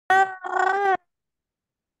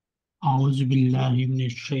أعوذ بالله من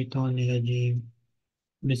الشيطان الرجيم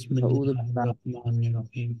بسم أعوذ الله بالله. الرحمن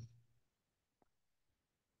الرحيم.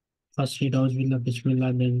 First read A'udhu Billah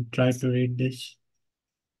Bismillah, then try to read this.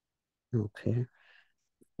 Okay.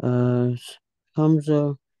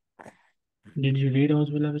 Hamza. Did you read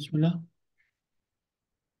A'udhu Billah Bismillah?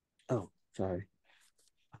 Oh, sorry.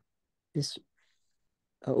 This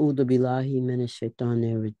أعوذ بالله من الشيطان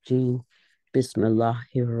الرجيم. بسم الله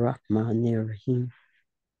الرحمن الرحيم.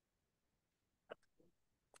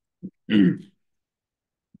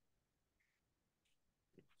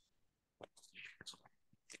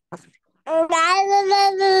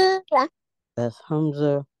 That's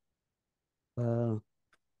Hamza.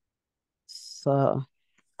 Sa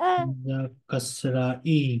The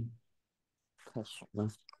Kasra'i.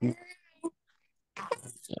 Kasra.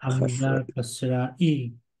 Hamza Kasra.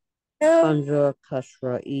 Kasra'i. Hamza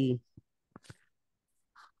Kasra E.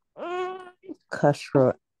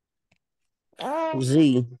 Kasra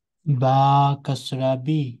Z. Ba Kasra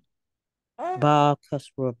B. Ba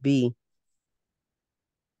Kasra B.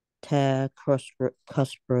 Ta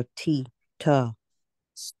Kasra T. Ta.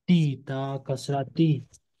 Ti Ta Kasra Ti.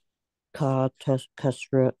 Ta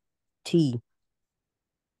Kasra T.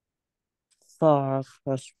 Fa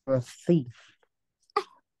Kasra C.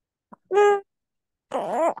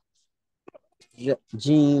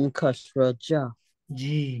 Jim Kasra Ja.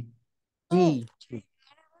 G. G.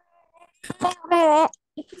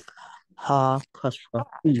 Ha Kasra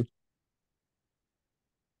P.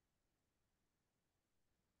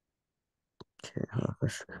 Okay, Ha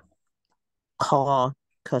Kasra. Ka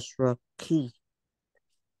Kasra Key.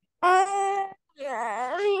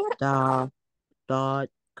 Da Dot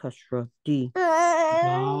Kasra D.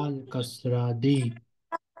 Dal Kasra D.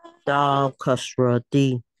 Dal Kasra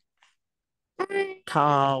D.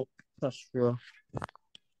 Tal Kasra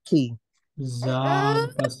T. Zal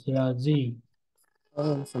Kasra Z.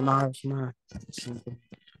 Oh, Samara.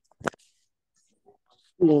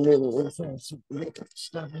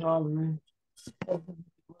 Stop hollering.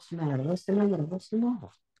 What's the matter? What's the matter? What's the matter?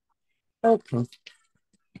 Okay.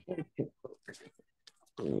 Okay,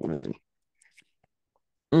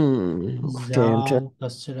 I'm trying. Zal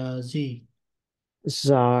Kasra Z.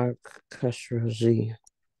 Zar Kasra Z.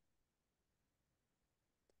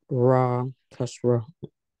 Ra Kasra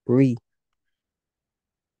Re.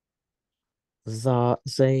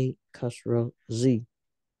 Zay Kasra Z.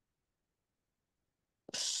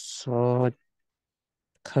 Sod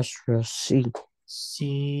Kasra C.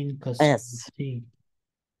 Sin Kasra S. C.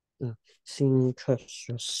 Sin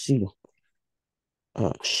Kasra C.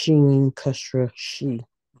 Sheen Kasra She.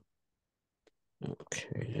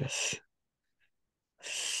 Okay, yes.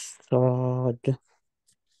 Sod.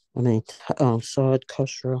 Sod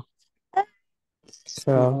Kasra.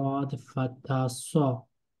 Sa. Sad Fatha Sa.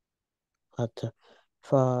 Fata.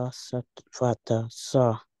 Fa Sat Fata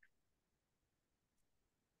Sa.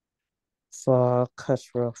 Fa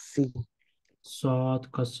Kasra Fi.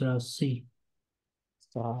 Sad Kasra C.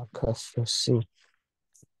 Sa Kasra C.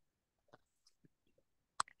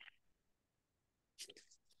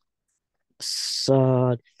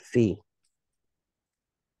 Sad Fi.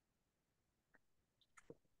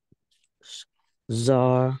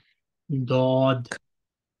 Zar. Dod.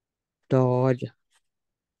 Dod.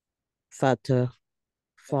 Fata.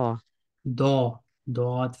 Fa. Do.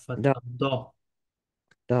 Dod Da. Fatha Do.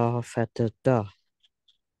 Da Fata Da.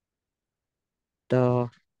 Da.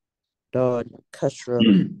 Dod Kasra.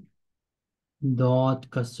 Dod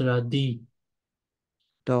Kasra D.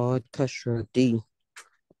 Dod Kasra D.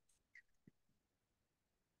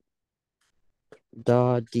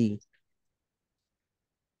 Da D.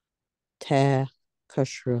 Ta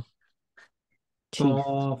Kasra T.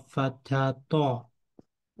 To Fatha To.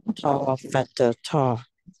 Ta Fata Ta.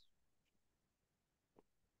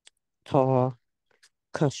 Ta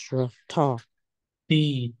Kasra Ta.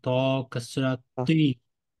 T. To Kasra Ta T.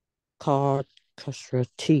 Ka Kasra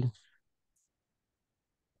T.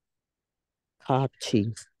 Ka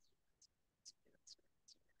T.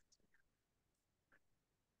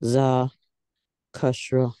 Za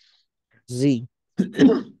Kasra Z.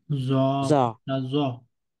 Zo Za. Fatha Zo.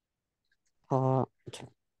 Ha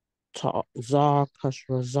Ta Za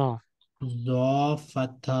Kasra Za. Zo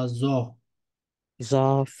Fatha Zo.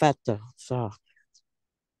 Za Fata Za.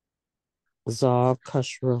 Za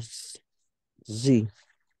Kasra Z.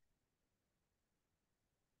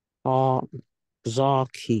 Ha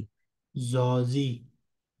Zaki. Zozi.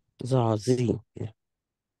 Za Z. Yeah.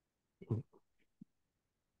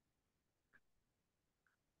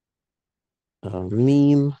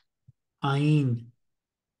 Meme. Ain.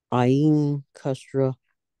 Ain Kasra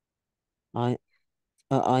I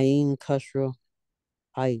Ain Kasra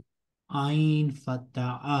I Ain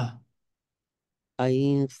fatha A.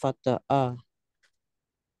 Ain Fata A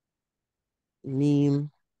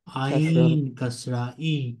Mim Kasra Ain kasra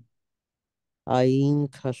E. Ain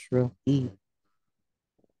Kasra E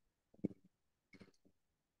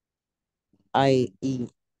A E.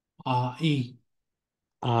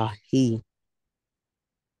 He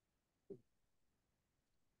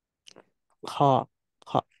Ka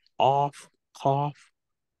Ka Off Cough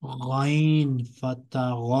Ghain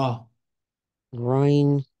fatha Gha.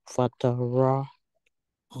 Rain Fata Ra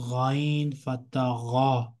Ghain fatha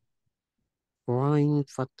Gha. Rain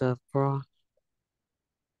Fata Ra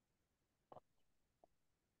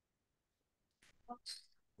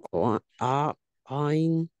A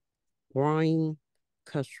Ain Rain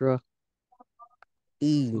Kasra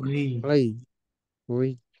Ri. Re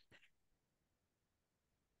Re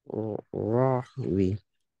Ra Re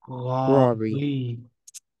Gha. Rory Ri.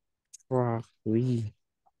 Rory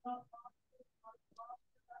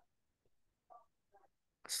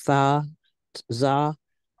Fa Za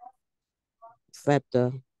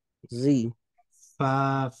Feta Z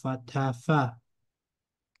Fa fatha Fa.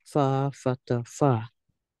 Fa Feta Fa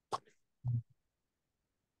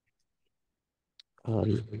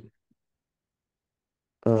um,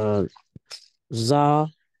 uh, Za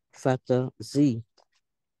Feta Z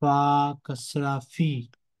Fa kasra Fi.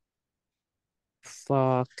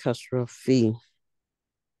 Fa Kasra Fi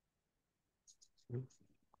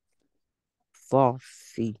Fa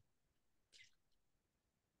Fi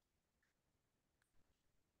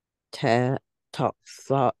Ta Ta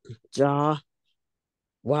Fa Ja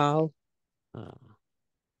Wow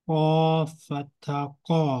Qaf fatha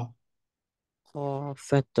Qa. Ka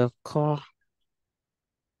Feta Ka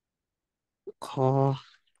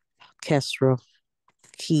Kasra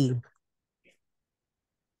Ki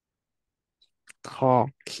Ka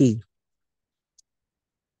Ki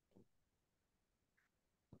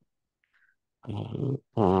Wow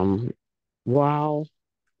not wow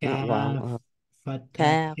Kaf fatha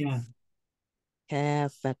Calf Ka.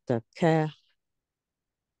 Calf Feta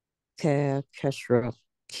Kasra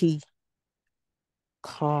Ki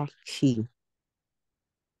Ka Ki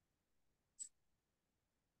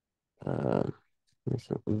uh,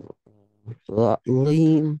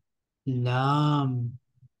 Lean Lam.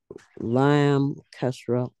 Lamb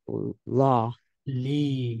Kasra Law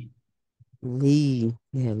Li. Lee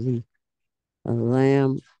yeah Lee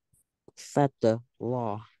Lamb Feta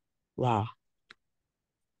Law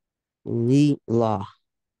Lee Law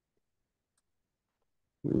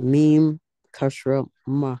Meme Kasra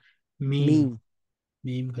Ma Mim. Meme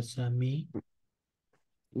Mim kasra Mi.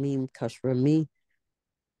 Meme Kasra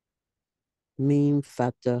Meme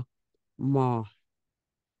Feta Ma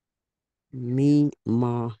Me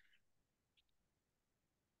Ma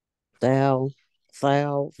Thou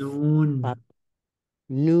Noon.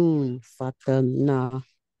 Noon Fata Na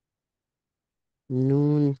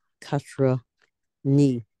Noon Katra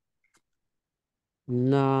Ni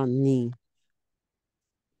Na Ni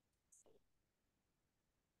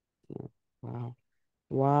Wow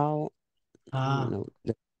Wow I don't Ha. know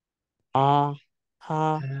Ah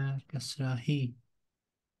Ha Ha kasra Hi.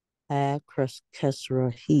 Ha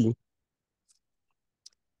Kesra He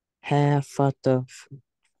Ha Fata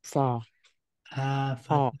Fa Ha Ha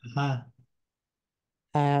fatha Ha.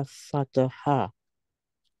 Ha Fata Ha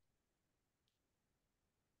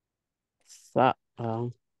Fa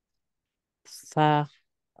Fa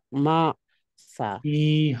Ma Fa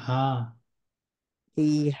I Ha.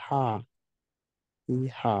 He Ha He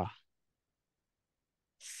Ha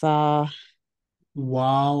Fa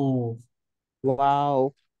Wow.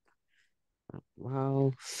 Wow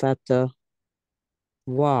Wow Fata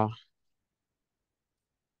Wa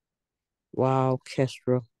Wow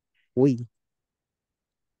Kesra We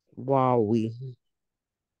Wowie.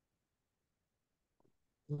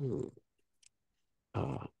 Hmm.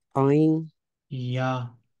 Ein, Ya.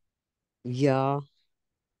 Ya,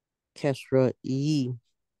 Kesra,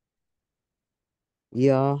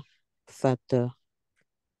 Ya, Fata,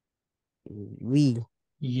 We,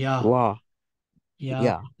 Ya. Wa, Ya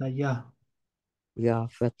Ya, fatha Ya. Ya,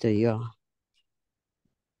 Fata, Ya,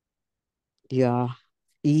 Ya,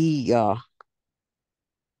 Ya,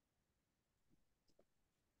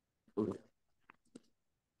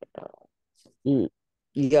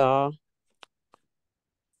 Ya,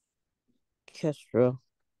 Kesra,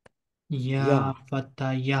 Ya Ya,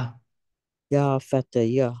 fatha Ya. Ya, Fata,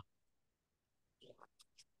 Ya,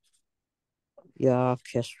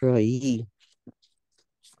 Kesra, Ye,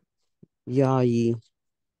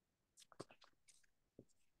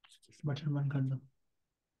 button बंद कर दो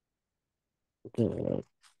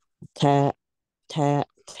Ta,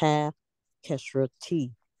 ta, Kesra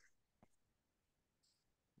T.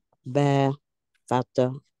 Ba,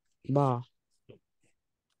 Fata, Ba.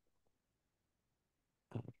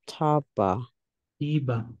 Taba,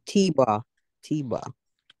 Tiba. Tiba, Tiba.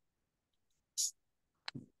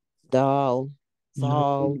 Dal,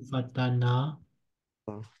 Noon Val, fatana.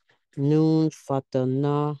 Noon, Fata,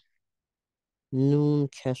 Na. Noon,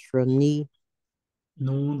 Kesra Ni.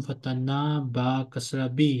 Noon fatana ba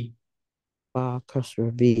kasrabi. Ba,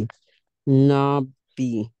 Kesra B.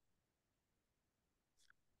 Nabi.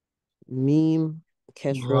 Meme,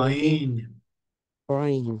 Kesra Mi.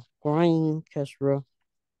 Ghain. Brian, Kesra.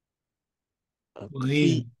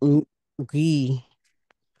 Ghi. Gi.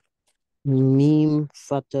 Meme,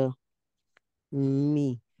 Fata,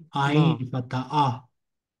 Mi. Ma. Ain fata'a.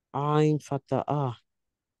 Ein, Fata, A.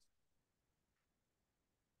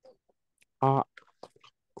 A.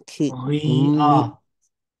 Ki. Ghi'a.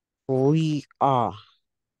 Ri, A.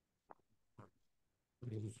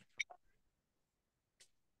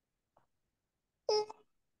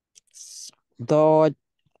 Dod,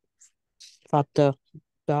 Fata,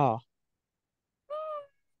 Da.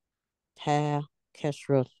 Ta,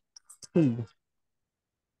 Kesra, T.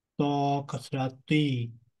 To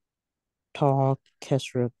kasrati. Ta,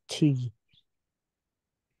 Kesra, T.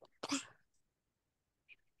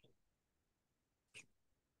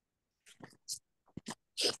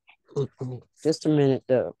 Just a minute,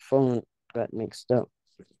 the phone got mixed up.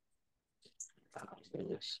 Oh,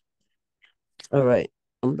 goodness. All right,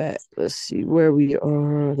 I'm back. Let's see where we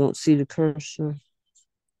are. I don't see the cursor.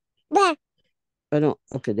 I don't.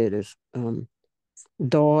 Okay, there it is.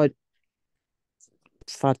 Dod,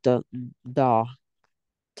 Fata, Da.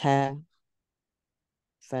 Ta,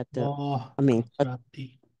 Fata. Oh I mean,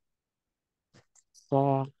 kasrati.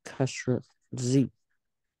 Sa, Kesra, Z.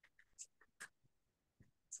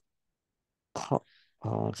 Ka,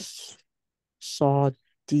 Sa,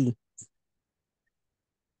 D.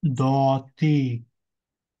 Doti.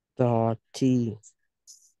 Da, T.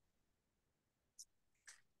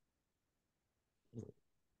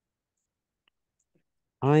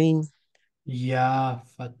 Ein, Ya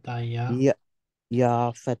fataya. Ya,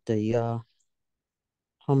 Ya, Fata, Ya.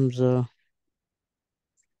 Hamza,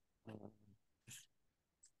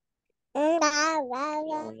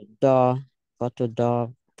 Da, Fata, Da.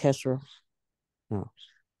 Kesra. No.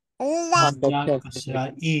 Fata, Hamza Kesra.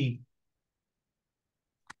 kasra'i.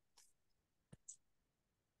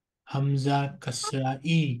 Hamza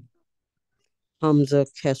kasra'i. Hamza,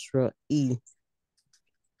 Kesra, E.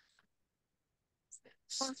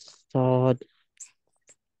 Sad,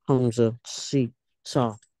 Hamza, C.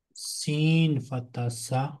 Sa. Sin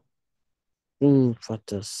fatasa.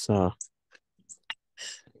 Fata, Sa.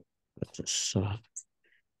 Fata, Sa.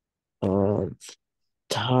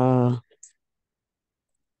 Ta,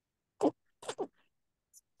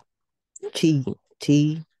 T.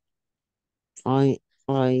 T. I,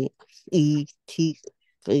 E. T.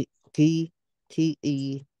 T. T.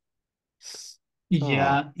 E. Sa.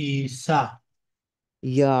 Ya isa.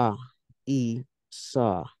 Ya. E.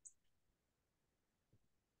 Sa.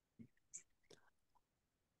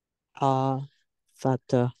 Ha.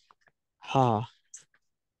 Fata. Ha.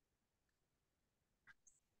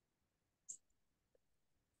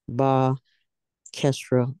 Ba.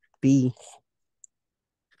 Kesra. B.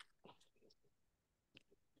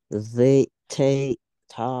 They. Te.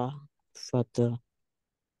 Ta. Fata.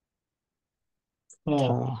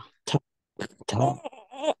 To. Ta. Ta. Ta.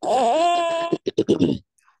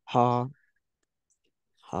 Ha.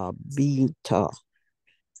 Habita.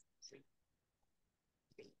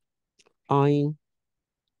 Ein.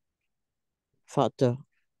 Fata.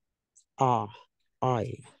 A.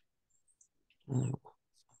 I.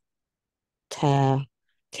 Ta.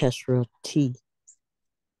 Kesra. T.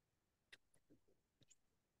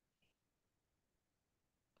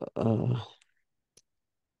 Uh,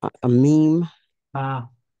 a meme. Ha.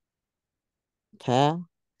 Ta.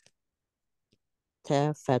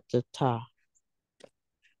 Ta. Fata. Ta.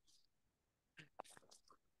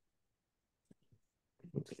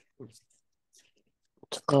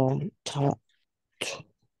 Ta. Ta.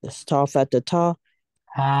 It's ta fata ta.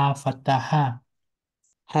 Ha fataha.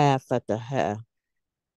 Ha fata ha.